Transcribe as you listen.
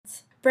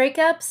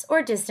Breakups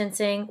or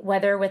distancing,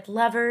 whether with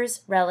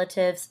lovers,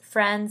 relatives,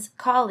 friends,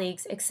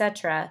 colleagues,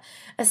 etc.,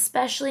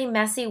 especially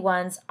messy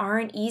ones,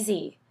 aren't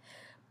easy.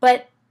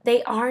 But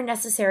they are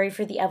necessary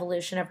for the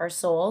evolution of our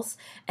souls.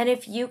 And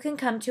if you can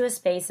come to a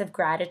space of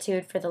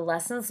gratitude for the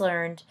lessons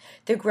learned,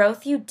 the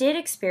growth you did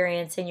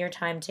experience in your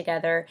time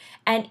together,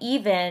 and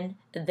even,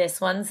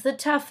 this one's the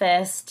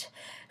toughest,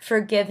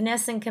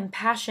 forgiveness and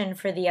compassion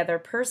for the other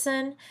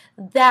person,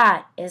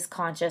 that is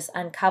conscious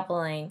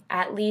uncoupling,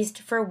 at least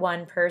for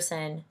one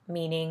person,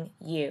 meaning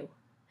you.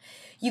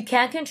 You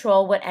can't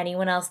control what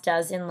anyone else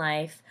does in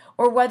life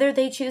or whether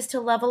they choose to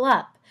level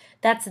up.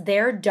 That's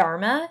their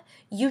dharma.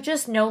 You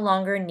just no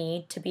longer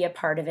need to be a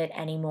part of it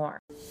anymore.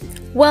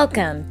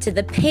 Welcome to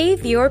the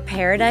Pave Your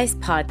Paradise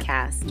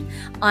podcast.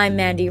 I'm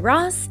Mandy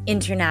Ross,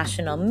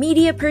 international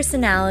media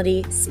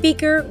personality,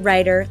 speaker,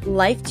 writer,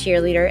 life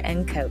cheerleader,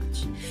 and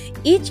coach.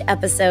 Each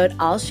episode,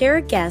 I'll share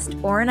a guest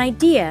or an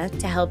idea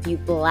to help you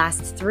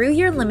blast through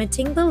your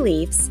limiting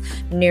beliefs,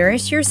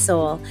 nourish your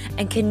soul,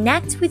 and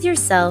connect with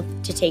yourself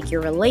to take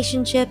your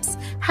relationships,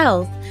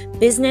 health,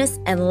 business,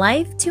 and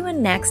life to a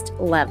next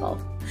level.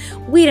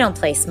 We don't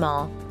play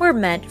small. We're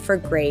meant for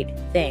great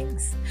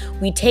things.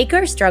 We take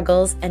our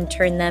struggles and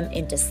turn them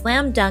into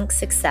slam dunk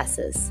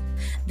successes.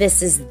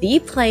 This is the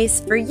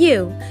place for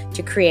you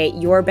to create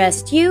your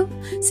best you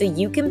so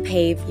you can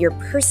pave your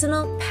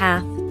personal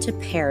path to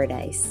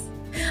paradise.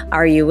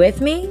 Are you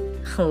with me?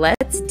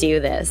 Let's do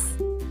this.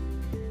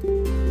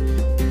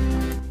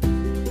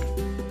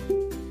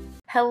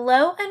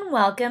 Hello and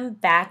welcome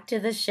back to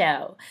the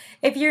show.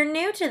 If you're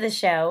new to the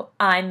show,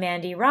 I'm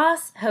Mandy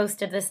Ross,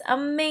 host of this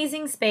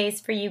amazing space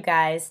for you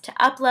guys to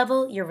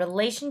up-level your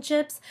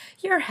relationships,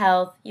 your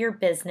health, your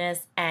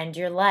business, and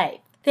your life.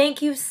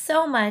 Thank you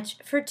so much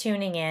for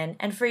tuning in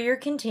and for your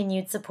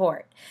continued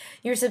support.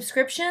 Your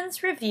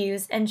subscriptions,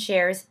 reviews, and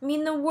shares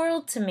mean the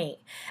world to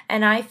me,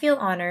 and I feel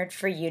honored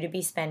for you to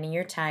be spending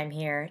your time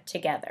here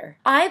together.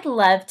 I'd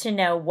love to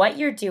know what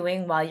you're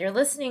doing while you're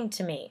listening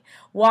to me.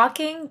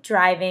 Walking,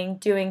 driving,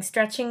 doing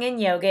stretching and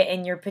yoga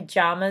in your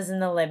pajamas in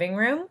the living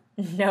room?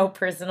 No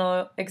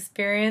personal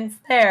experience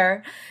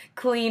there.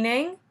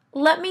 Cleaning?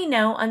 Let me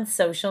know on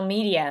social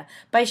media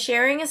by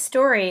sharing a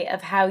story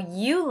of how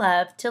you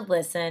love to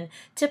listen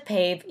to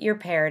Pave Your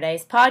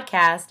Paradise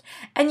podcast,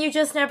 and you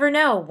just never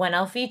know when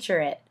I'll feature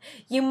it.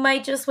 You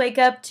might just wake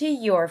up to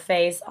your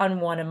face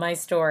on one of my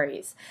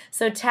stories.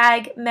 So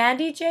tag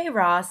Mandy J.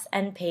 Ross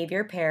and Pave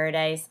Your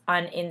Paradise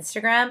on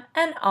Instagram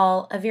and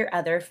all of your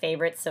other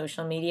favorite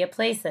social media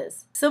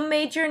places. So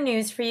major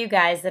news for you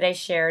guys that I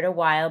shared a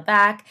while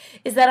back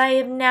is that I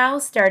have now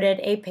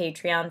started a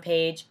Patreon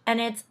page, and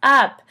it's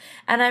up,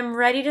 and I'm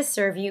ready to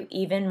serve you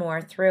even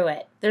more through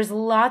it. There's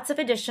lots of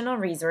additional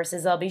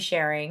resources I'll be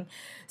sharing.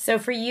 So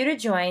for you to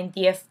join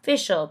the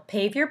official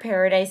Pave Your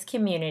Paradise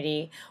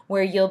community,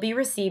 where you'll be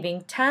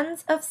receiving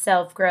tons of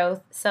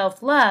self-growth,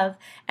 self-love,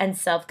 and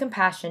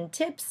self-compassion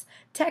tips,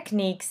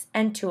 techniques,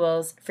 and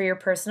tools for your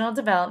personal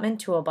development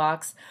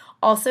toolbox,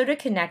 also to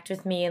connect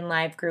with me in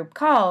live group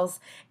calls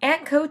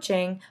and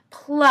coaching,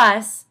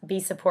 plus be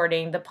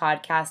supporting the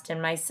podcast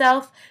and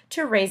myself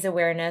to raise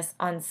awareness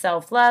on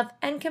self-love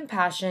and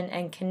compassion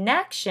and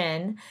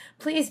connection,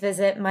 please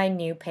visit my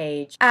new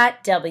page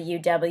at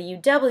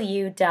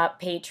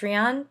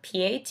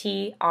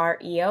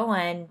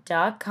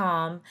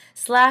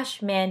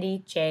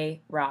www.patreon.com/Mandy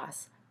J.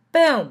 Ross.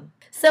 Boom!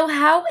 So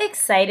how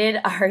excited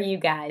are you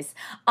guys?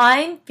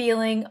 I'm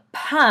feeling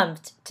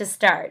pumped to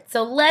start.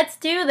 So let's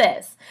do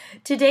this.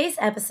 Today's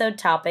episode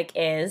topic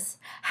is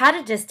how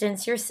to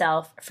distance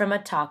yourself from a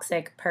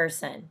toxic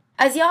person.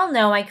 As y'all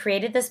know, I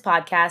created this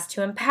podcast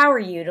to empower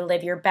you to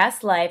live your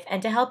best life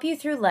and to help you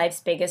through life's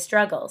biggest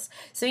struggles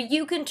so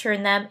you can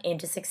turn them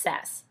into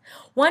success.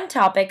 One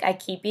topic I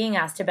keep being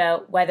asked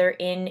about, whether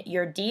in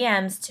your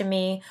DMs to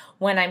me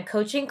when I'm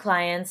coaching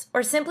clients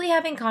or simply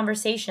having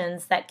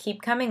conversations that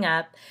keep coming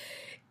up,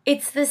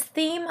 it's this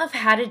theme of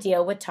how to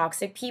deal with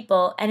toxic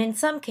people, and in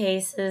some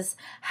cases,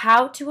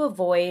 how to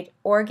avoid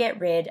or get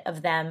rid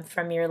of them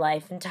from your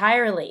life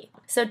entirely.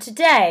 So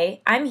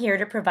today, I'm here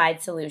to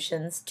provide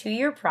solutions to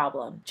your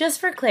problem.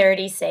 Just for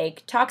clarity's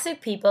sake,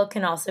 toxic people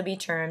can also be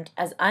termed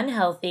as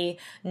unhealthy,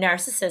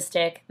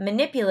 narcissistic,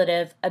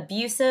 manipulative,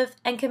 abusive,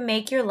 and can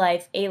make your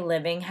life a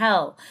living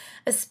hell,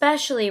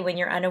 especially when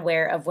you're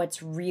unaware of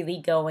what's really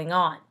going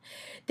on.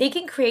 They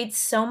can create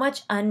so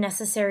much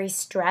unnecessary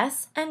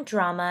stress and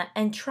drama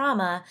and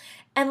trauma,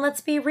 and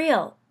let's be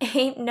real,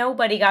 ain't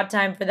nobody got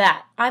time for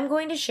that. I'm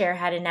going to share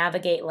how to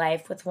navigate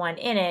life with one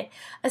in it,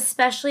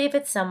 especially if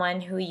it's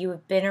someone who you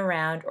have been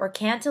around or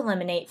can't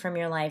eliminate from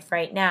your life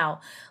right now,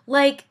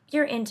 like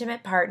your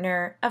intimate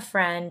partner, a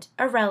friend,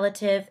 a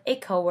relative, a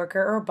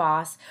coworker or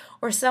boss,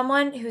 or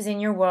someone who's in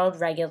your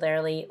world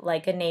regularly,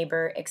 like a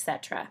neighbor,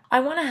 etc. I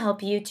want to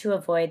help you to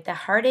avoid the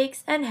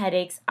heartaches and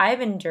headaches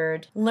I've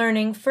endured,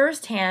 learning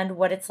firsthand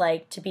what it's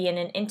like to be in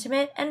an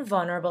intimate and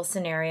vulnerable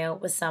scenario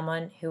with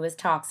someone who is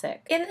toxic.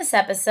 topic. In this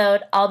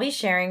episode, I'll be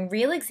sharing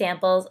real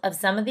examples of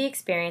some of the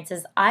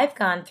experiences I've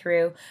gone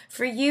through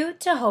for you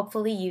to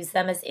hopefully use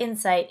them as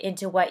insight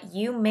into what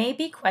you may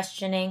be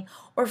questioning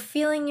or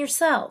feeling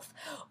yourself,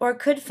 or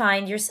could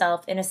find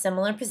yourself in a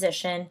similar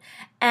position,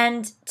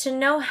 and to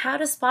know how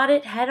to spot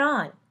it head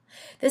on.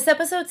 This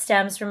episode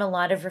stems from a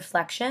lot of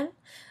reflection,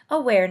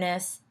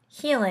 awareness,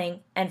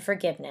 healing, and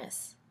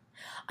forgiveness.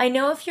 I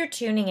know if you're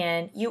tuning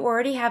in, you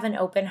already have an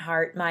open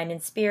heart, mind,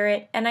 and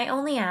spirit, and I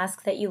only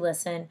ask that you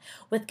listen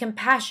with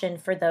compassion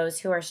for those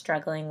who are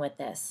struggling with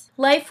this.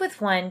 Life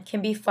with one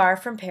can be far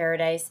from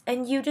paradise,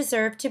 and you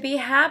deserve to be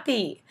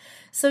happy.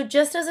 So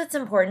just as it's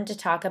important to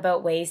talk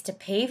about ways to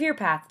pave your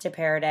path to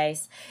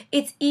paradise,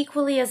 it's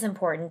equally as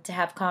important to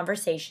have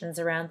conversations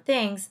around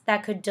things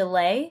that could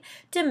delay,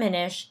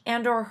 diminish,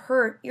 and/or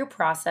hurt your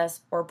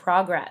process or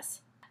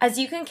progress. As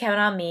you can count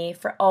on me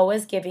for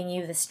always giving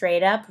you the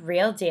straight up,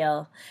 real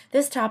deal,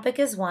 this topic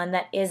is one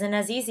that isn't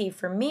as easy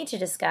for me to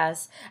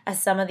discuss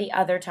as some of the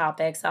other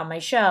topics on my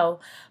show,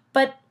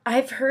 but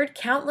I've heard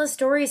countless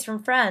stories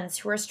from friends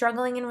who are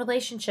struggling in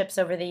relationships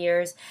over the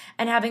years,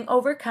 and having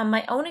overcome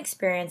my own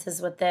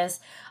experiences with this,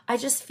 I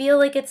just feel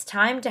like it's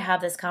time to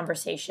have this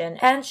conversation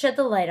and shed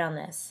the light on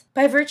this.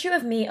 By virtue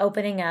of me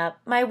opening up,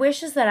 my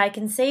wish is that I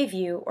can save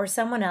you or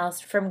someone else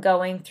from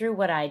going through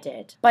what I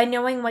did. By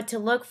knowing what to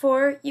look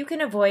for, you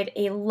can avoid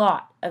a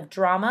lot of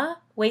drama,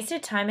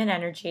 wasted time and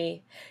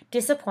energy,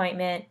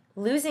 disappointment,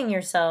 losing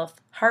yourself,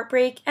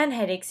 heartbreak, and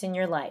headaches in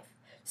your life.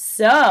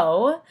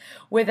 So,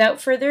 without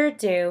further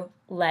ado,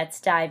 let's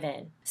dive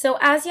in. So,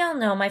 as y'all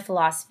know my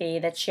philosophy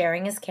that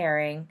sharing is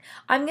caring,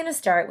 I'm going to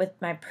start with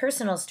my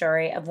personal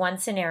story of one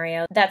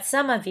scenario that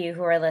some of you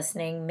who are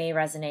listening may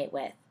resonate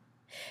with.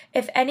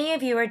 If any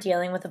of you are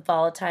dealing with a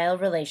volatile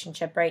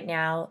relationship right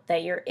now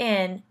that you're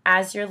in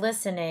as you're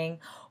listening,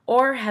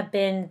 or have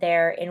been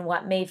there in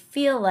what may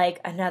feel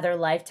like another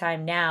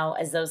lifetime now,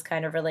 as those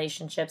kind of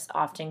relationships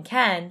often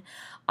can,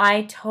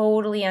 I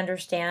totally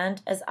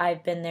understand, as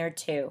I've been there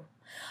too.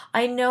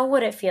 I know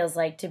what it feels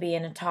like to be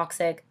in a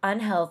toxic,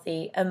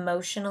 unhealthy,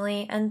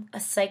 emotionally and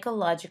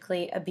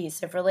psychologically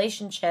abusive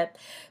relationship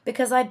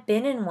because I've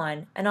been in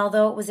one, and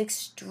although it was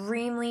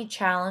extremely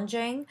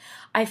challenging,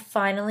 I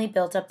finally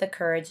built up the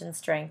courage and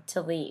strength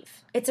to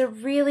leave. It's a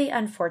really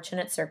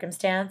unfortunate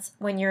circumstance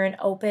when you're an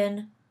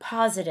open,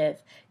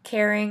 positive,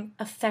 caring,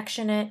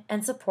 affectionate,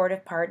 and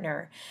supportive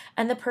partner,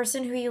 and the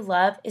person who you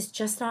love is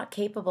just not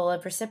capable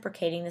of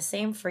reciprocating the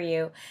same for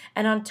you,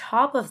 and on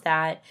top of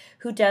that,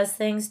 who does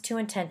things to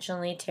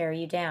intentionally tear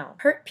you down.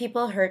 Hurt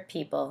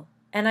people,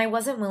 and I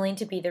wasn't willing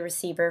to be the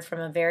receiver from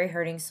a very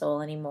hurting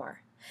soul anymore.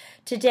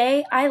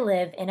 Today, I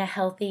live in a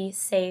healthy,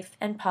 safe,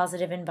 and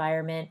positive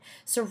environment,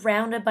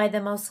 surrounded by the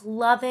most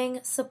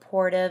loving,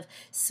 supportive,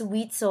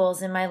 sweet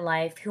souls in my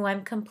life who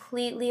I'm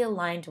completely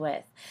aligned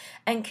with,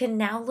 and can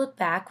now look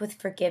back with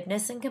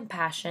forgiveness and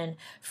compassion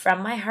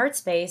from my heart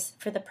space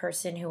for the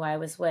person who I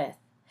was with.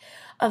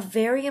 A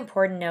very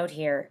important note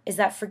here is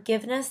that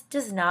forgiveness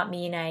does not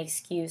mean I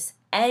excuse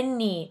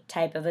any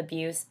type of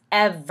abuse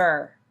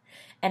ever.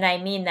 And I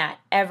mean that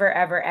ever,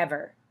 ever,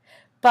 ever.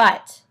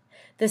 But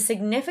the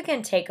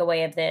significant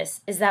takeaway of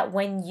this is that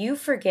when you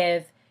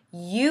forgive,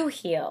 you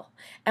heal.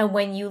 And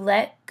when you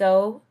let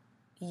go,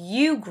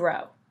 you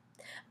grow.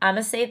 I'm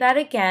going to say that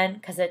again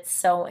because it's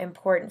so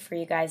important for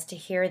you guys to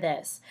hear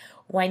this.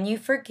 When you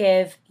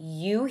forgive,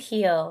 you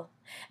heal.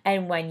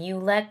 And when you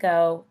let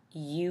go,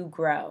 you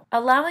grow.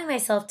 Allowing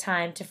myself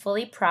time to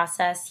fully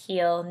process,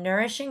 heal,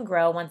 nourish, and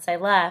grow once I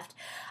left,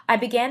 I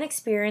began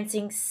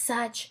experiencing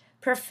such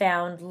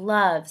profound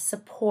love,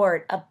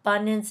 support,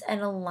 abundance,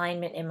 and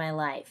alignment in my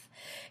life.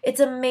 It's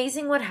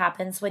amazing what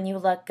happens when you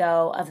let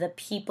go of the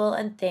people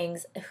and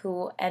things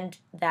who and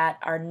that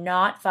are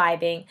not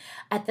vibing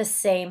at the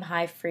same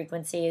high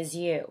frequency as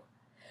you.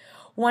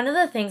 One of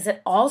the things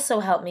that also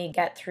helped me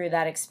get through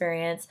that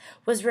experience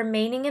was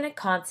remaining in a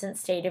constant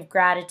state of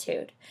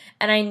gratitude.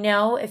 And I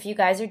know if you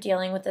guys are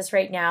dealing with this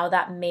right now,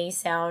 that may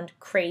sound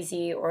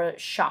crazy or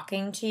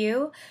shocking to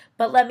you,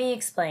 but let me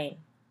explain.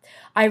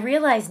 I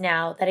realize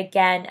now that,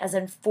 again, as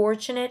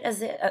unfortunate as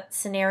the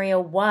scenario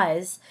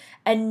was,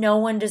 and no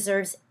one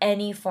deserves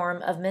any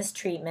form of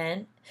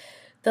mistreatment,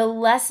 the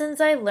lessons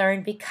I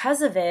learned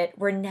because of it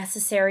were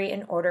necessary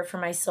in order for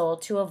my soul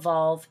to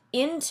evolve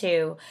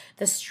into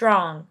the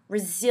strong,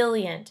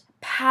 resilient,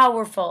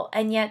 powerful,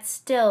 and yet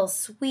still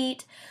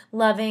sweet,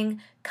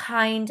 loving,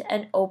 kind,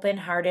 and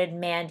open-hearted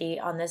Mandy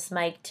on this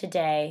mic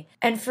today,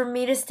 and for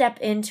me to step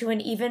into an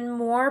even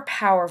more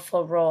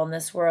powerful role in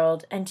this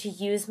world and to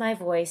use my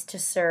voice to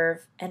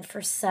serve and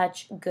for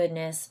such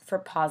goodness for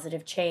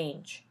positive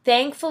change.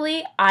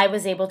 Thankfully, I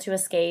was able to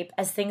escape,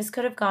 as things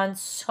could have gone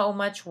so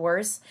much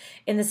worse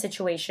in the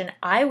situation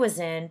I was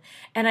in,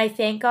 and I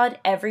thank God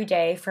every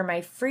day for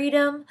my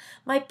freedom,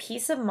 my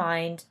peace of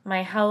mind,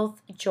 my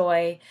health,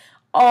 joy,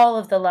 all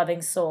of the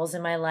loving souls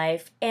in my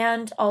life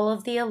and all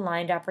of the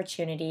aligned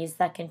opportunities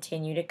that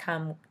continue to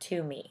come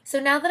to me. So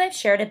now that I've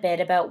shared a bit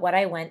about what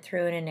I went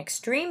through in an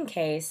extreme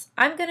case,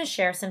 I'm going to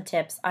share some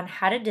tips on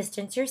how to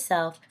distance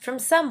yourself from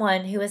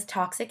someone who is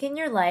toxic in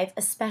your life,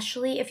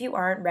 especially if you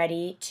aren't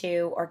ready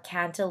to or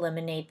can't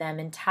eliminate them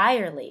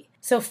entirely.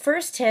 So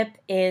first tip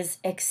is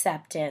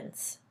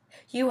acceptance.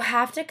 You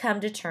have to come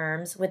to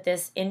terms with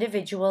this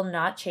individual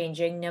not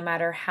changing no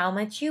matter how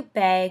much you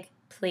beg,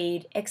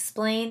 plead,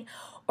 explain,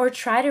 or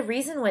try to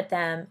reason with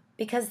them,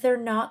 because they're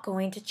not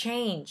going to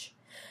change.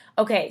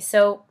 Okay,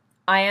 so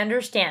I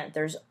understand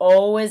there's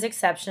always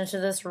exceptions to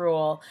this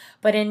rule,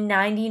 but in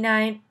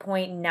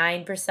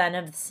 99.9%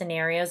 of the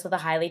scenarios with a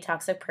highly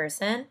toxic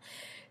person,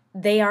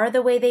 they are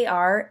the way they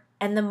are.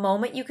 And the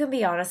moment you can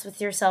be honest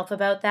with yourself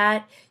about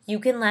that, you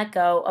can let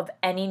go of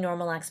any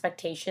normal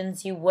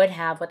expectations you would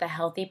have with a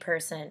healthy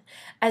person,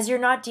 as you're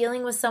not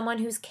dealing with someone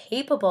who's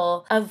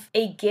capable of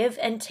a give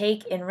and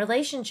take in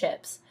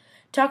relationships.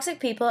 Toxic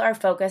people are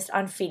focused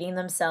on feeding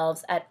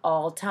themselves at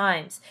all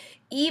times,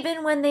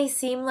 even when they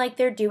seem like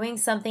they're doing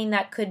something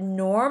that could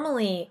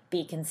normally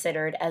be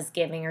considered as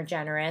giving or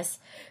generous.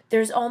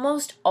 There's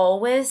almost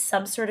always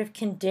some sort of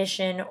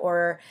condition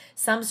or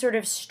some sort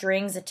of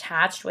strings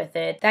attached with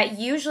it that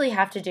usually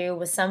have to do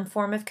with some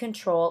form of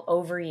control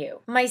over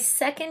you. My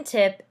second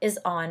tip is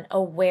on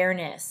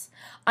awareness.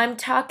 I'm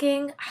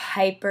talking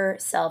hyper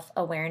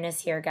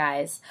self-awareness here,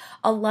 guys.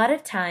 A lot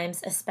of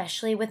times,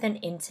 especially with an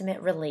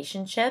intimate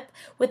relationship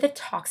with a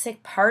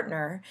toxic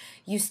partner,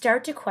 you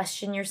start to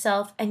question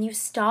yourself and you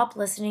stop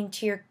listening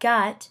to your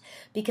gut,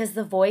 because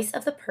the voice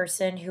of the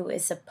person who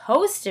is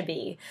supposed to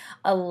be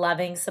a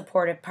loving,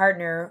 supportive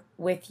partner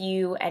with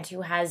you and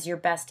who has your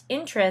best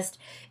interest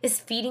is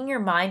feeding your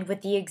mind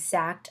with the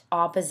exact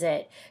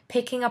opposite,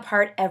 picking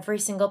apart every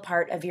single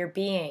part of your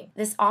being.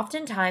 This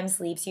oftentimes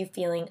leaves you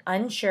feeling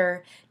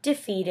unsure,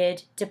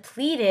 defeated,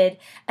 depleted,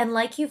 and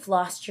like you've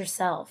lost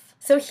yourself.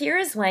 So here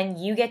is when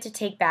you get to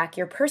take back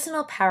your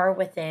personal power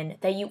within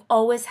that you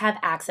always have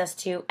access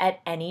to at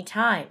any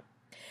time.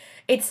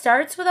 It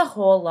starts with a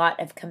whole lot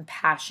of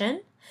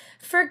compassion,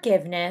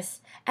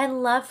 forgiveness,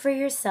 and love for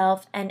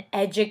yourself and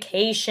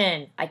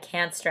education. I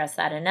can't stress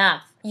that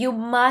enough. You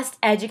must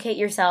educate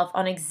yourself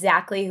on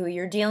exactly who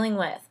you're dealing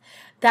with.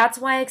 That's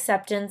why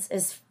acceptance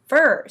is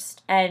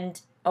first and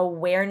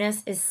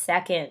awareness is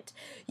second.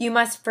 You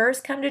must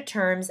first come to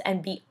terms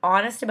and be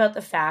honest about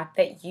the fact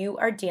that you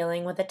are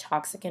dealing with a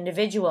toxic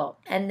individual.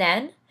 And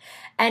then,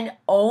 and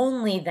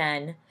only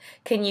then,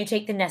 can you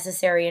take the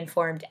necessary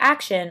informed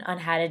action on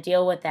how to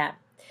deal with them.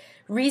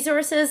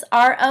 Resources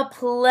are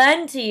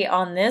aplenty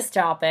on this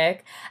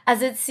topic,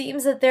 as it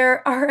seems that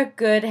there are a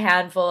good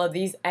handful of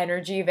these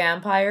energy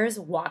vampires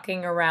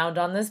walking around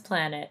on this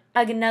planet.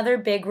 Another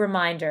big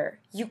reminder,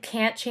 you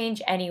can't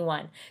change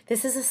anyone.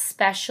 This is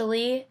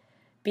especially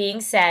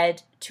being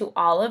said to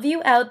all of you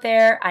out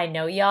there. I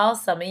know y'all,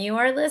 some of you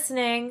are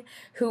listening,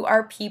 who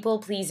are people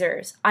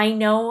pleasers. I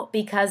know,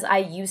 because I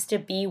used to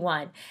be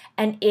one.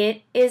 And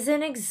it is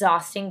an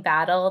exhausting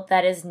battle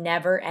that is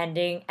never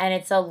ending, and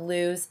it's a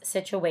lose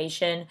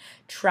situation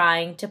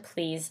trying to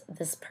please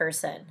this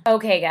person.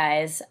 Okay,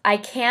 guys, I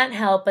can't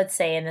help but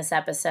say in this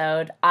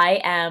episode, I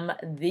am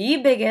the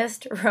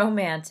biggest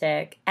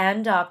romantic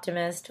and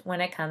optimist when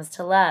it comes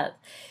to love,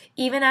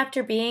 even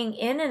after being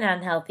in an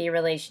unhealthy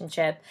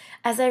relationship,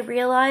 as I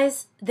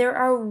realize there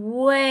are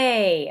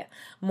way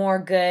more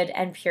good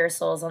and pure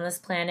souls on this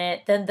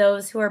planet than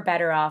those who are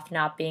better off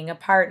not being a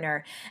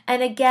partner.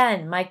 And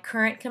again, my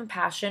current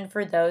compassion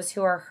for those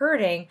who are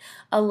hurting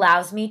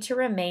allows me to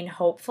remain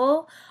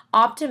hopeful,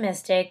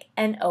 optimistic,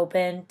 and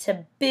open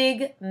to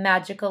big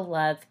magical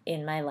love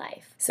in my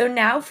life. So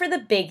now for the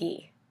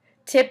biggie.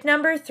 Tip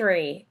number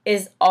 3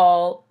 is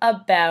all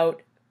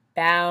about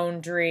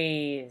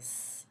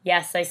boundaries.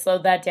 Yes, I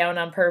slowed that down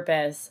on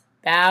purpose.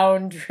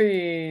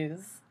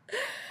 Boundaries.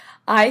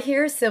 I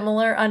hear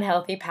similar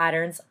unhealthy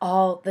patterns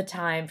all the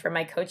time from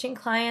my coaching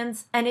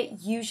clients, and it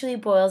usually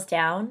boils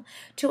down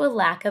to a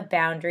lack of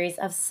boundaries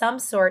of some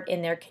sort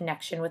in their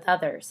connection with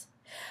others.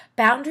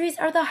 Boundaries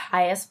are the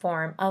highest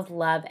form of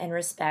love and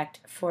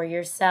respect for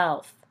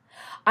yourself.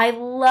 I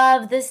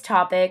love this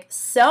topic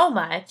so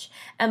much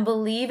and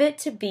believe it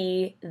to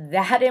be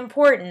that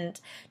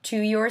important to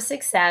your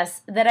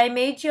success that I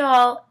made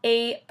y'all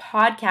a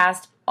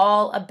podcast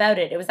all about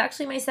it. It was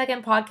actually my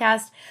second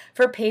podcast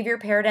for Pave Your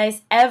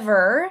Paradise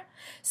ever.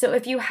 So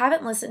if you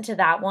haven't listened to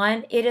that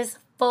one, it is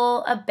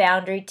full of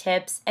boundary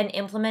tips and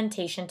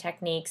implementation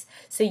techniques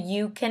so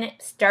you can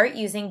start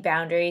using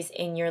boundaries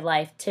in your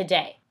life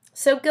today.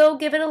 So go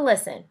give it a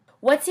listen.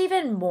 What's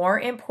even more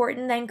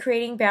important than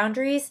creating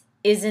boundaries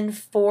is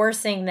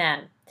enforcing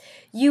them.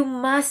 You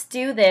must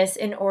do this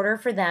in order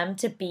for them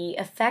to be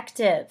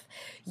effective.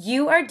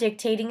 You are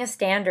dictating a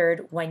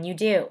standard when you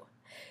do.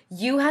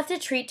 You have to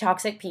treat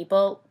toxic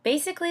people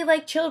basically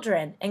like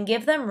children and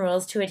give them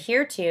rules to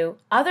adhere to,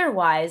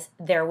 otherwise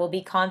there will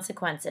be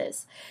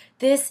consequences.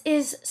 This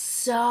is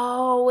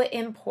so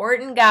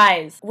important,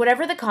 guys.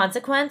 Whatever the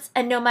consequence,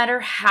 and no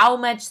matter how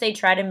much they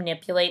try to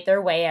manipulate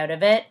their way out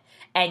of it,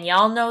 and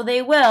y'all know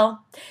they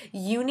will,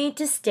 you need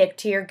to stick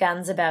to your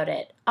guns about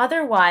it.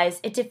 Otherwise,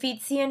 it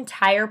defeats the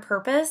entire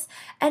purpose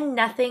and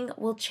nothing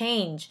will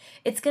change.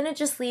 It's going to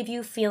just leave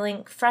you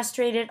feeling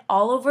frustrated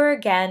all over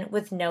again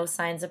with no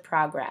signs of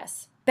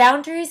progress.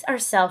 Boundaries are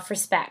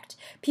self-respect.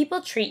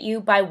 People treat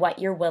you by what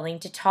you're willing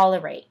to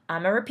tolerate.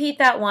 I'm going to repeat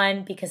that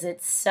one because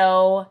it's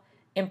so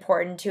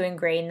important to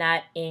ingrain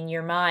that in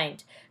your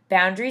mind.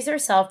 Boundaries are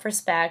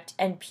self-respect,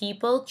 and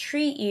people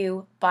treat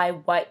you by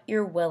what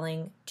you're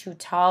willing to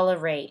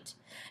tolerate.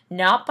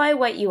 Not by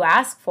what you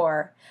ask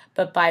for,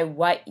 but by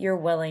what you're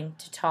willing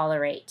to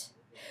tolerate.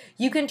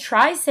 You can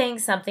try saying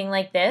something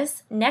like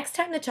this next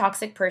time the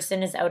toxic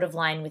person is out of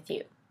line with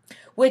you,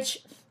 which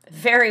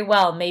very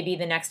well may be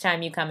the next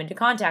time you come into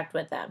contact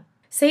with them.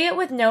 Say it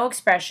with no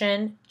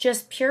expression,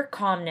 just pure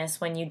calmness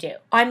when you do.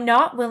 I'm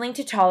not willing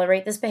to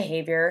tolerate this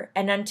behavior,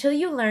 and until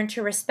you learn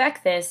to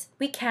respect this,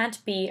 we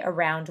can't be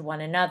around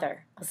one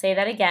another. I'll say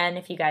that again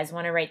if you guys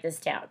want to write this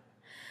down.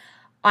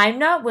 I'm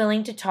not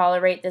willing to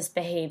tolerate this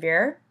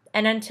behavior,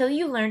 and until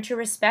you learn to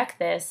respect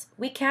this,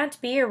 we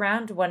can't be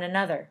around one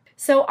another.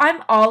 So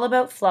I'm all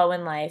about flow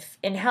in life,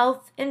 in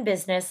health, in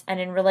business, and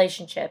in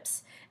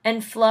relationships.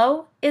 And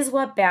flow is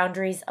what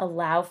boundaries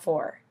allow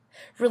for.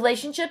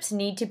 Relationships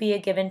need to be a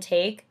give and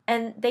take,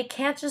 and they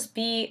can't just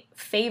be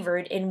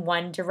favored in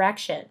one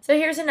direction. So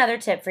here's another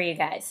tip for you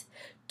guys.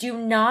 Do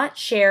not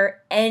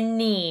share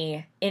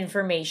any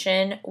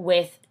information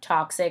with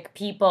toxic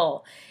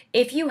people.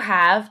 If you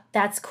have,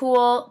 that's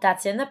cool,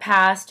 that's in the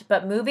past,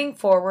 but moving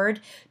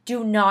forward,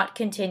 do not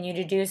continue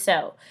to do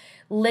so.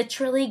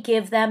 Literally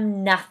give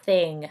them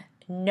nothing.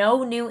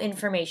 No new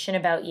information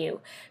about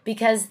you,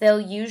 because they'll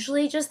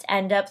usually just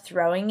end up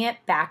throwing it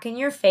back in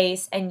your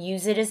face and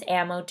use it as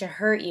ammo to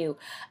hurt you,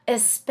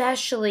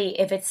 especially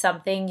if it's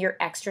something you're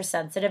extra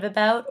sensitive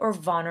about or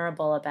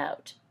vulnerable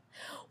about.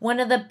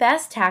 One of the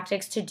best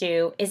tactics to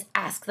do is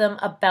ask them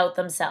about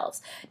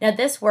themselves. Now,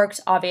 this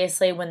works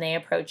obviously when they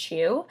approach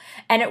you,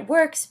 and it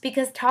works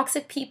because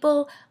toxic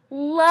people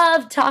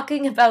love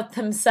talking about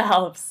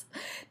themselves.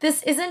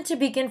 This isn't to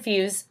be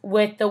confused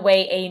with the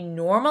way a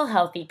normal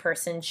healthy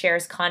person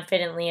shares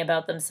confidently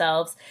about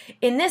themselves.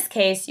 In this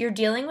case, you're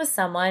dealing with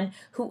someone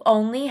who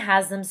only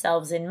has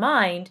themselves in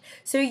mind,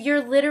 so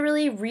you're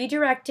literally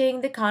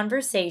redirecting the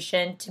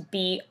conversation to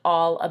be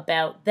all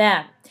about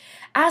them.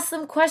 Ask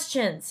them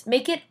questions.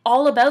 Make it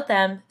all about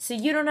them so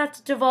you don't have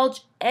to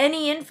divulge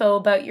any info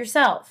about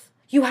yourself.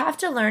 You have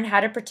to learn how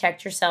to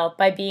protect yourself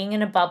by being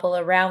in a bubble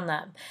around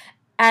them,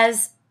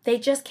 as they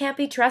just can't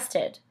be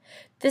trusted.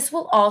 This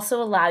will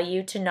also allow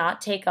you to not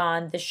take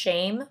on the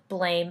shame,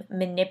 blame,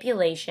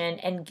 manipulation,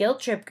 and guilt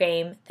trip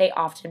game they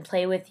often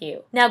play with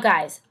you. Now,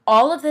 guys,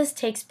 all of this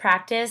takes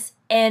practice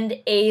and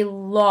a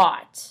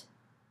lot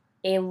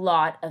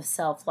of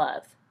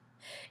self-love.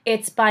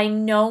 It's by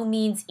no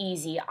means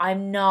easy.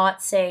 I'm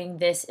not saying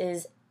this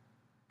is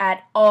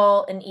at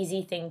all an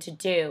easy thing to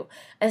do,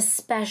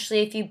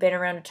 especially if you've been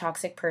around a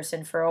toxic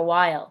person for a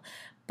while.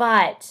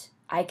 But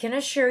I can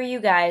assure you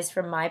guys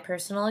from my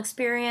personal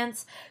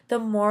experience, the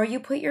more you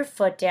put your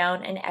foot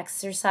down and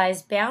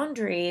exercise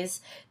boundaries,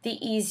 the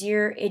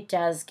easier it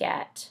does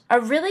get. A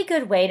really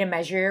good way to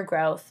measure your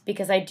growth,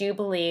 because I do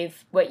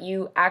believe what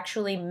you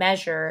actually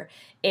measure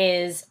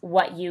is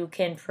what you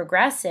can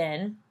progress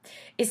in,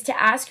 is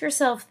to ask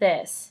yourself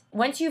this.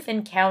 Once you've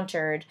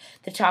encountered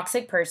the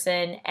toxic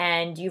person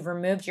and you've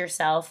removed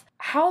yourself,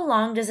 how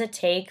long does it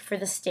take for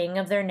the sting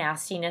of their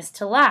nastiness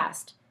to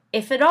last,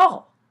 if at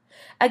all?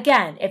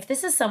 Again, if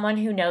this is someone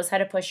who knows how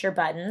to push your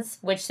buttons,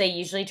 which they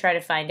usually try to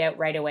find out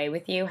right away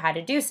with you how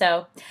to do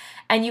so,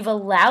 and you've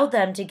allowed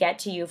them to get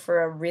to you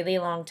for a really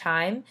long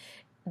time,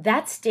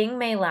 that sting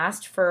may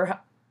last for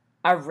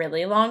a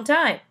really long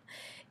time.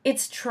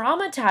 It's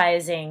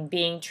traumatizing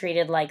being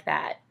treated like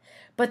that.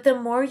 But the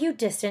more you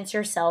distance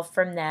yourself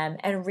from them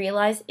and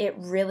realize it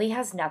really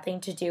has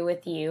nothing to do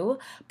with you,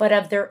 but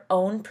of their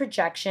own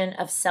projection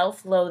of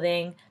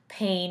self-loathing,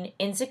 pain,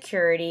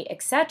 insecurity,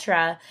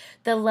 etc.,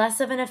 the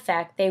less of an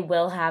effect they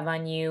will have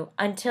on you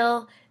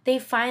until they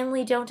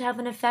finally don't have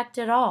an effect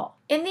at all.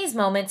 In these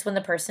moments when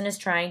the person is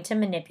trying to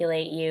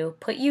manipulate you,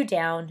 put you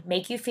down,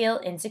 make you feel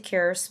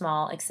insecure,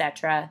 small,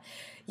 etc.,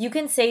 you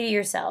can say to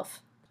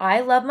yourself, I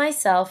love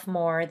myself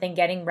more than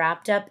getting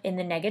wrapped up in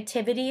the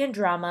negativity and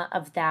drama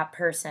of that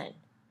person.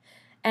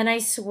 And I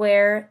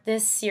swear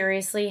this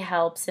seriously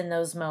helps in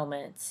those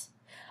moments.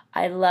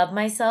 I love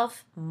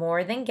myself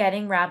more than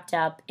getting wrapped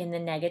up in the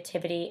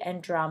negativity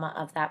and drama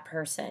of that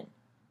person.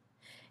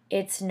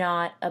 It's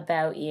not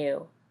about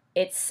you.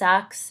 It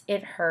sucks,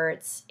 it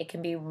hurts, it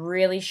can be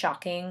really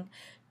shocking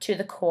to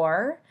the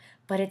core,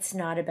 but it's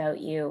not about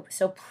you.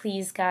 So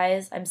please,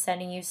 guys, I'm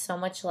sending you so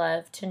much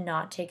love to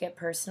not take it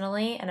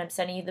personally, and I'm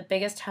sending you the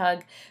biggest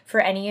hug for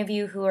any of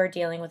you who are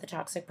dealing with a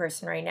toxic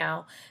person right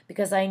now,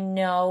 because I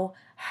know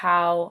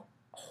how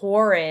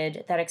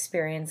horrid that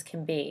experience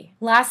can be.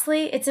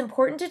 Lastly, it's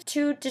important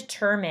to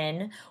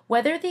determine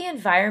whether the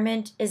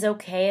environment is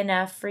okay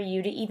enough for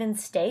you to even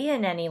stay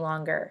in any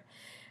longer.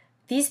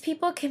 These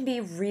people can be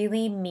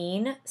really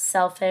mean,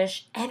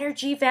 selfish,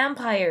 energy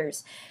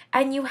vampires,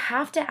 and you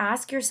have to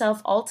ask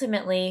yourself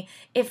ultimately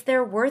if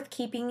they're worth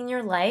keeping in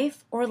your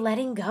life or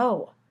letting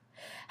go.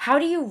 How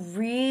do you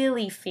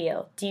really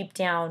feel deep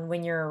down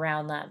when you're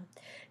around them?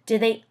 Do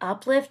they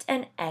uplift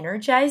and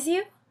energize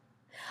you?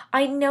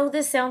 I know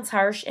this sounds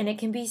harsh and it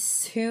can be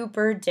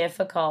super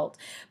difficult,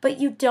 but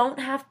you don't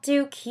have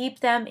to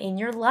keep them in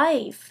your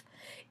life.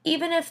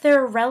 Even if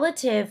they're a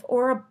relative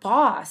or a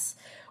boss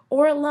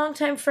or a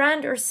longtime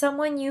friend or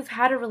someone you've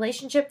had a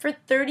relationship for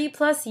 30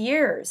 plus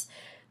years,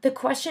 the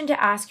question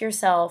to ask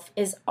yourself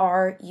is,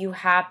 are you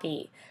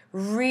happy?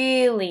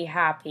 Really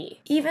happy?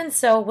 Even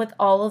so, with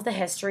all of the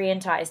history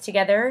and ties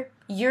together,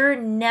 you're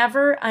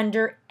never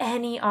under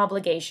any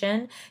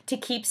obligation to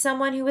keep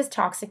someone who is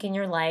toxic in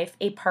your life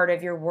a part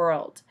of your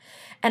world.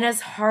 And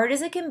as hard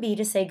as it can be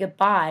to say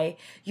goodbye,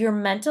 your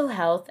mental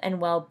health and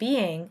well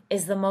being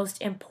is the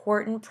most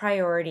important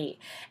priority.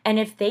 And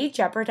if they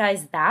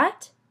jeopardize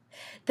that,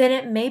 then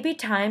it may be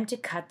time to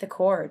cut the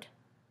cord.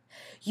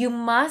 You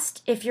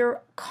must if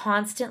you're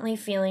constantly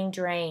feeling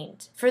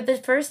drained. For the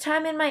first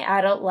time in my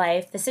adult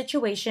life, the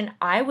situation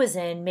I was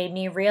in made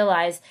me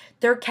realize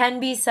there can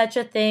be such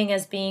a thing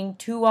as being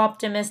too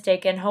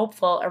optimistic and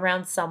hopeful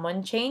around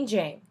someone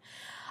changing.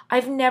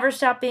 I've never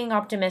stopped being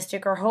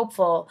optimistic or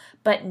hopeful,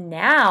 but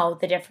now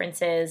the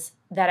difference is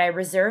that I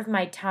reserve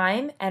my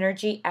time,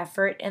 energy,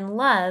 effort, and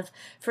love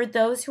for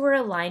those who are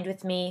aligned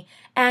with me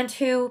and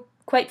who,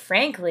 quite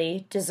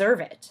frankly, deserve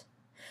it.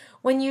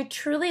 When you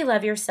truly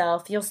love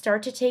yourself, you'll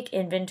start to take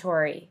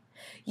inventory.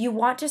 You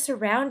want to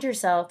surround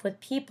yourself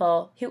with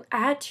people who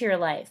add to your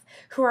life,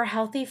 who are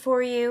healthy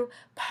for you,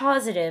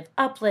 positive,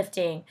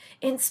 uplifting,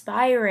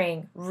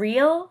 inspiring,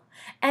 real,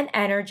 and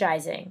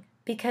energizing.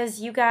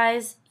 Because you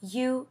guys,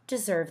 you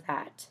deserve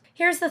that.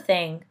 Here's the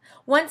thing.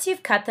 Once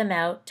you've cut them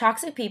out,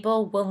 toxic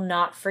people will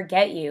not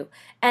forget you.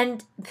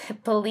 And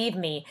believe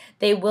me,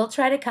 they will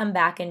try to come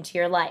back into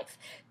your life.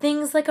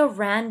 Things like a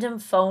random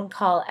phone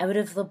call out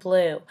of the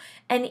blue,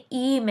 an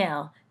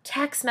email,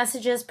 text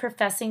messages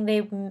professing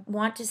they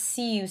want to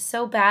see you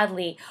so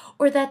badly,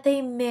 or that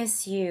they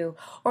miss you,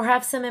 or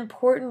have some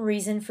important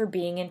reason for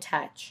being in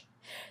touch.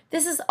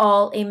 This is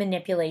all a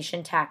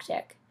manipulation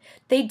tactic.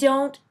 They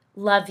don't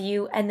love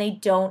you and they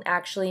don't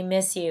actually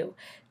miss you.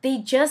 They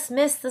just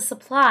miss the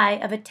supply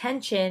of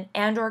attention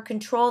and or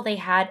control they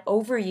had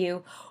over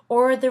you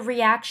or the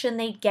reaction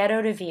they get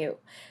out of you.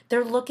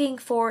 They're looking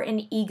for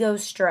an ego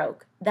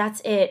stroke.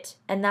 That's it,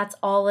 and that's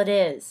all it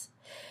is.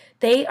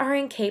 They are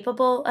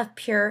incapable of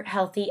pure,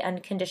 healthy,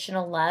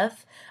 unconditional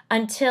love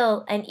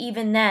until and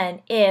even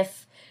then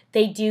if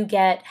they do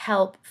get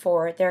help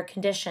for their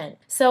condition.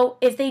 So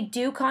if they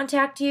do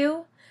contact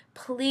you,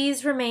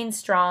 please remain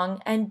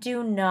strong and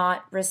do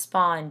not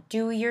respond.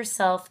 Do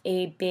yourself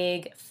a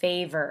big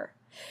favor.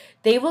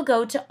 They will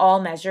go to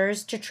all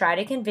measures to try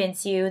to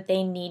convince you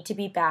they need to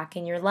be back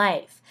in your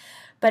life.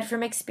 But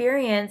from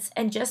experience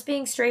and just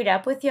being straight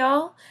up with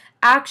y'all,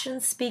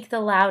 actions speak the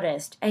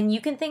loudest, and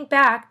you can think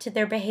back to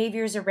their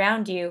behaviors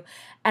around you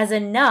as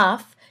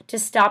enough to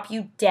stop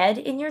you dead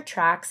in your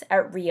tracks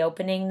at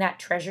reopening that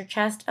treasure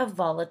chest of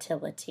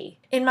volatility.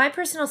 In my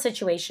personal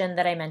situation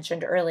that I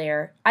mentioned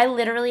earlier, I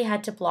literally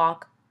had to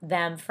block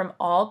them from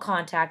all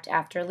contact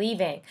after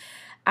leaving,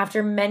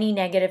 after many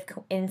negative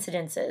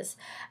incidences,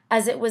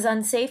 as it was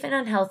unsafe and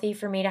unhealthy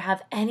for me to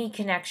have any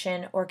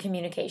connection or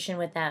communication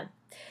with them.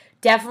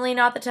 Definitely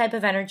not the type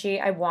of energy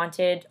I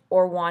wanted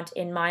or want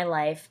in my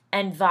life,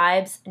 and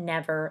vibes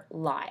never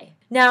lie.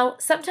 Now,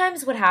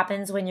 sometimes what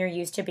happens when you're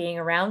used to being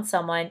around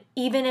someone,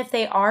 even if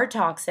they are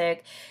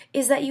toxic,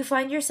 is that you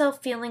find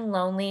yourself feeling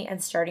lonely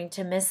and starting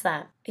to miss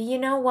them. You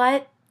know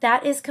what?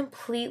 That is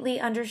completely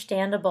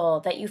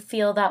understandable that you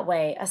feel that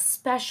way,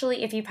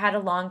 especially if you've had a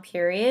long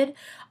period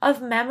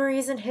of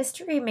memories and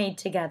history made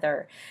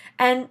together.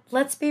 And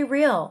let's be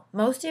real,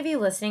 most of you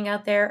listening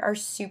out there are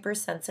super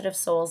sensitive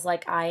souls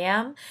like I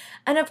am.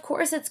 And of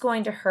course, it's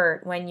going to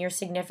hurt when you're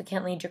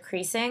significantly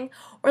decreasing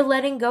or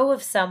letting go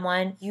of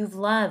someone you've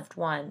loved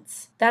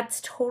once.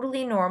 That's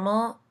totally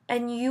normal,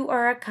 and you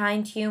are a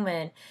kind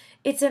human.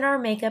 It's in our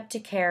makeup to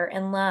care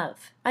and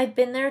love. I've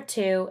been there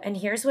too, and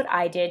here's what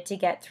I did to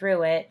get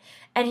through it,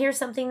 and here's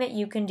something that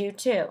you can do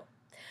too.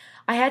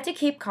 I had to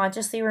keep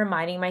consciously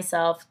reminding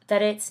myself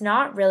that it's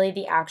not really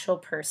the actual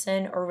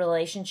person or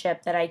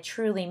relationship that I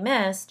truly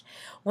missed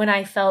when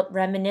I felt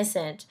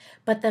reminiscent,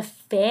 but the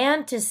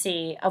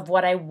fantasy of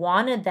what I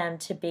wanted them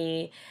to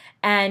be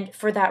and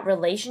for that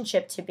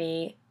relationship to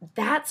be.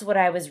 That's what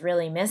I was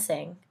really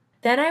missing.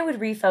 Then I would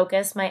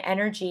refocus my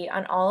energy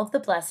on all of the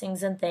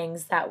blessings and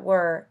things that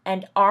were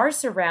and are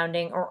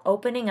surrounding or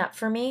opening up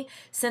for me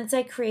since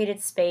I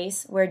created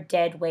space where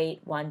dead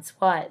weight once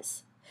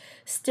was.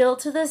 Still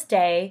to this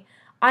day,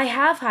 I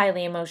have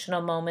highly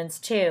emotional moments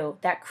too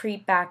that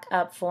creep back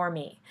up for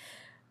me.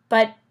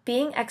 But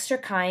being extra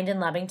kind and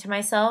loving to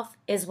myself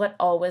is what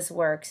always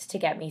works to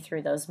get me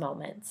through those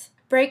moments.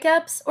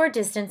 Breakups or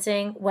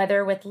distancing,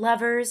 whether with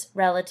lovers,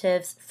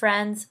 relatives,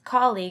 friends,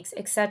 colleagues,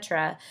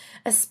 etc.,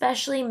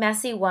 especially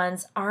messy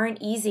ones,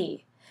 aren't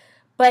easy.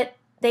 But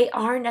They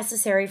are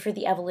necessary for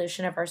the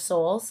evolution of our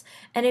souls,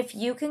 and if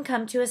you can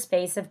come to a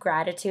space of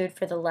gratitude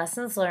for the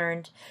lessons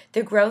learned,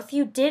 the growth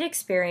you did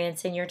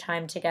experience in your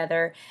time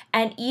together,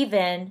 and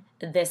even,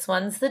 this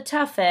one's the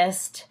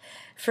toughest,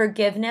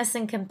 forgiveness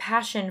and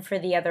compassion for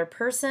the other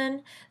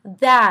person,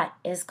 that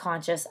is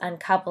conscious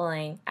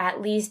uncoupling,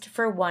 at least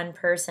for one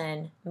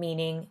person,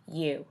 meaning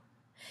you.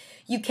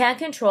 You can't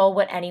control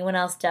what anyone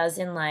else does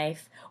in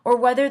life or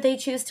whether they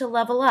choose to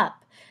level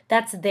up.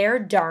 That's their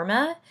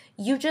dharma.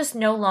 You just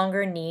no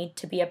longer need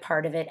to be a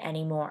part of it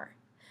anymore.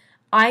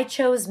 I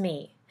chose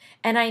me,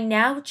 and I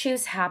now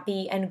choose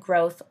happy and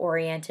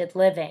growth-oriented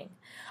living.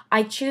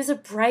 I choose a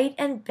bright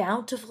and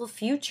bountiful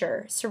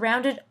future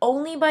surrounded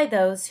only by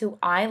those who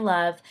I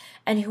love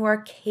and who are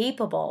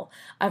capable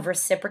of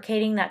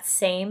reciprocating that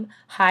same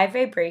high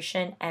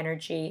vibration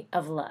energy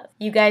of love.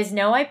 You guys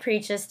know I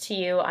preach this to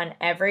you on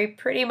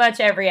pretty much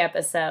every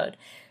episode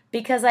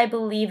because I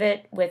believe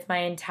it with my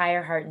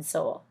entire heart and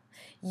soul.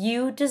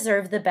 You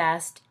deserve the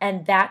best,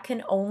 and that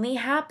can only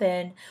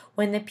happen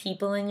when the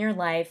people in your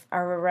life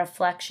are a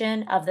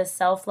reflection of the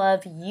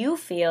self-love you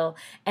feel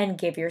and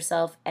give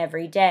yourself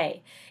every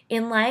day.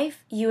 In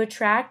life, you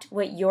attract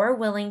what you're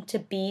willing to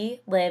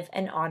be, live,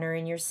 and honor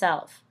in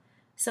yourself.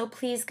 So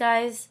please,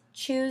 guys,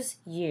 choose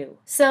you.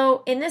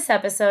 So in this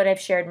episode, I've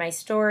shared my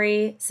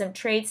story, some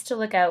traits to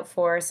look out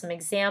for, some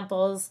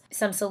examples,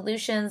 some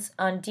solutions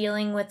on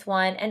dealing with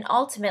one, and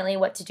ultimately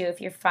what to do if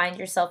you find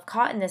yourself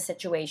caught in this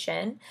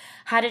situation,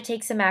 how to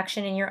take some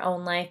action in your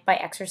own life by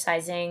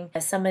exercising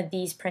some of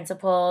these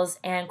principles,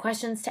 and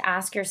questions to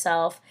ask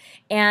yourself.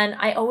 And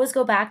I always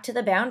go back to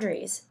the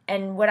boundaries.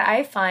 And what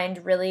I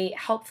find really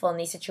helpful in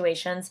these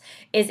situations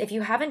is if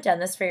you haven't done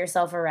this for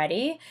yourself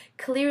already,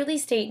 clearly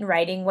state in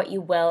writing what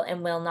you will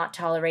and will not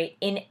tolerate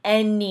in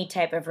any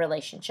type of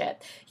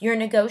relationship. Your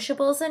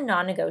negotiables and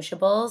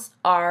non-negotiables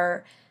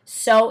are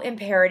so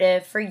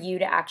imperative for you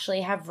to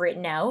actually have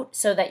written out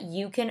so that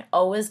you can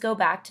always go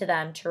back to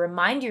them to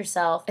remind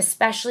yourself,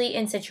 especially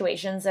in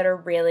situations that are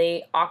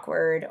really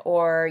awkward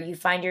or you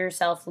find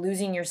yourself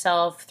losing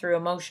yourself through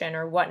emotion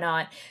or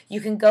whatnot.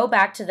 You can go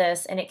back to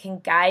this and it can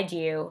guide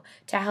you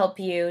to help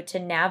you to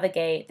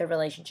navigate the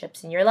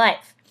relationships in your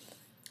life.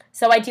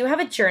 So I do have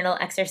a journal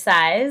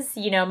exercise,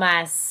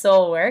 my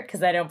soul work,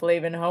 because I don't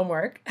believe in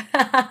homework.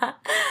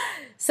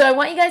 So I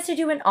want you guys to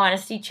do an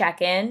honesty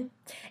check-in.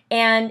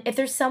 And if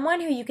there's someone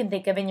who you can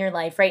think of in your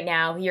life right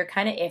now who you're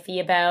kind of iffy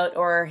about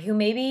or who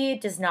maybe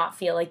does not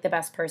feel like the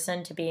best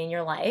person to be in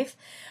your life,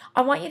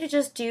 I want you to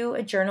just do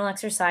a journal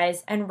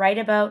exercise and write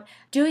about,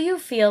 do you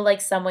feel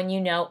like someone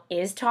you know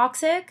is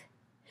toxic?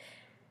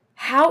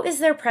 How is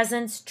their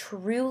presence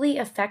truly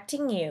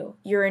affecting you,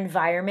 your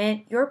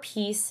environment, your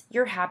peace,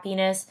 your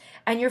happiness,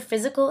 and your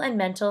physical and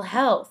mental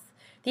health?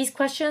 These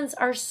questions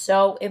are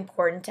so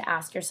important to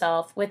ask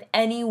yourself with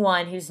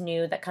anyone who's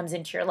new that comes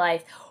into your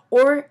life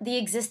or the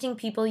existing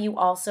people you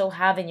also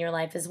have in your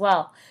life as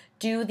well.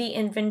 Do the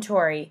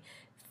inventory.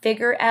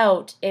 Figure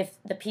out if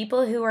the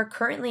people who are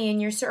currently in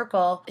your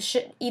circle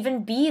should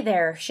even be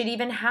there, should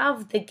even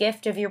have the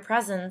gift of your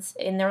presence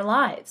in their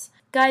lives.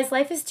 Guys,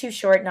 life is too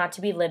short not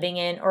to be living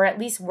in or at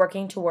least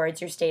working towards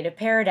your state of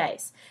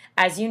paradise.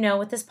 As you know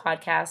with this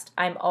podcast,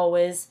 I'm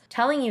always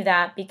telling you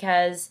that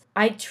because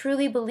I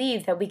truly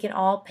believe that we can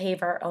all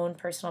pave our own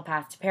personal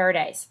path to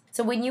paradise.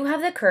 So when you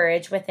have the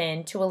courage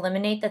within to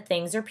eliminate the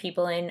things or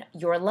people in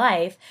your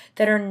life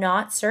that are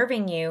not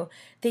serving you,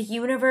 the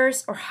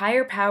universe or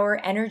higher power,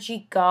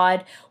 energy,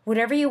 God,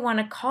 whatever you want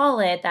to call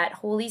it, that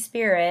Holy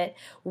Spirit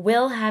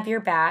will have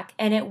your back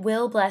and it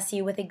will bless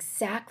you with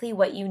exactly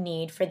what you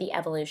need for the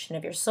evolution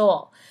of your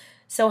soul.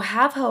 So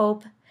have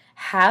hope,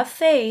 have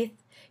faith,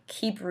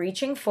 keep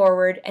reaching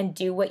forward and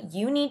do what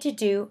you need to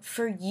do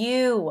for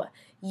you.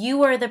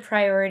 You are the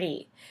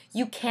priority.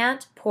 You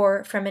can't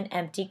pour from an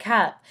empty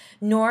cup,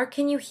 nor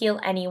can you heal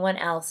anyone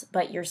else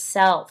but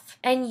yourself.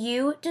 And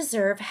you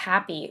deserve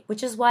happy,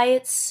 which is why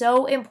it's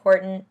so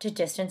important to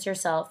distance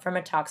yourself from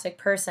a toxic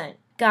person.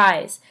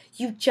 Guys,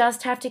 you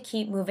just have to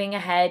keep moving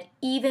ahead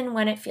even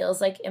when it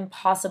feels like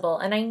impossible.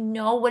 And I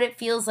know what it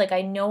feels like.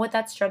 I know what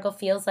that struggle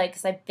feels like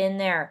because I've been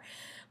there.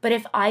 But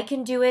if I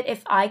can do it,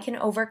 if I can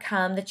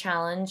overcome the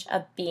challenge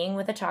of being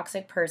with a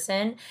toxic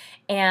person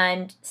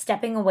and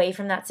stepping away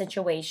from that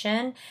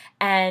situation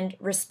and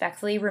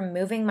respectfully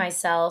removing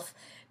myself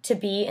to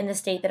be in the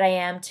state that I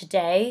am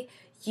today,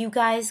 you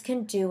guys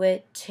can do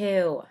it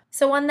too.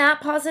 So on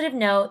that positive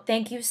note,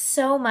 thank you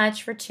so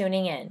much for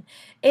tuning in.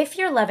 If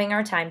you're loving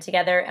our time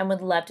together and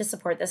would love to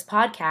support this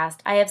podcast,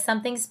 I have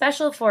something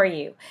special for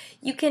you.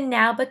 You can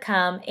now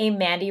become a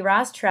Mandy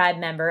Ross Tribe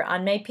member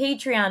on my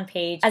Patreon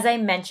page, as I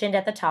mentioned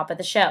at the top of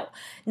the show.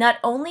 Not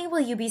only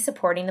will you be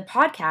supporting the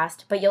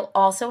podcast, but you'll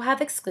also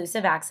have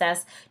exclusive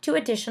access to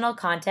additional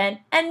content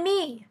and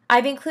me.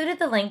 I've included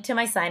the link to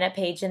my sign-up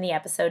page in the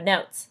episode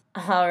notes.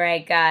 All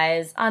right,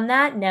 guys, on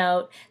that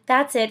note,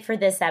 that's it for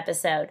this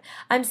episode.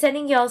 I'm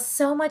sending y'all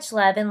so much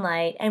love and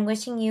light and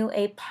wishing you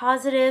a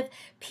positive,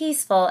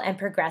 peaceful, and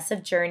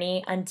progressive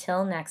journey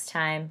until next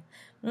time.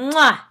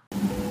 Mwah!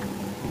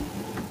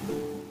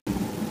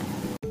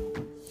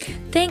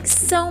 Thanks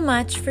so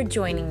much for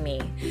joining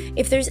me.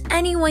 If there's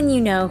anyone you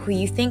know who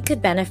you think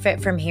could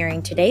benefit from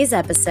hearing today's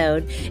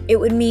episode, it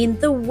would mean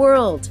the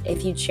world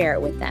if you'd share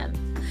it with them.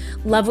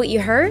 Love what you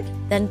heard?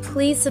 Then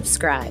please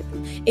subscribe.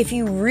 If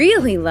you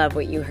really love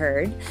what you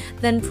heard,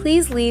 then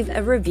please leave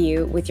a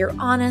review with your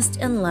honest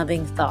and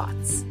loving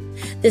thoughts.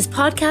 This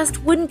podcast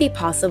wouldn't be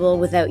possible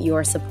without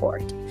your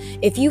support.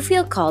 If you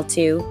feel called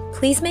to,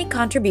 please make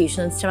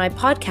contributions to my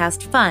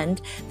podcast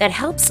fund that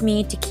helps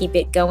me to keep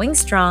it going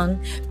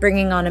strong,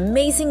 bringing on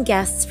amazing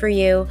guests for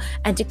you,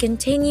 and to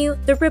continue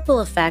the ripple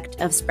effect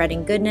of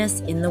spreading goodness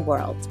in the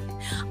world.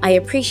 I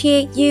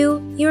appreciate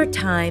you, your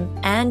time,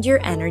 and your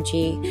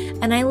energy,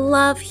 and I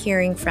love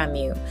hearing from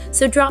you,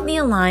 so drop me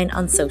a line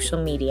on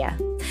social media.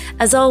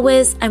 As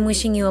always, I'm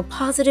wishing you a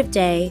positive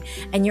day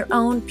and your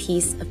own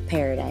piece of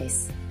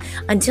paradise.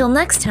 Until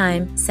next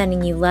time,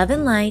 sending you love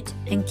and light,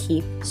 and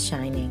keep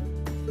shining.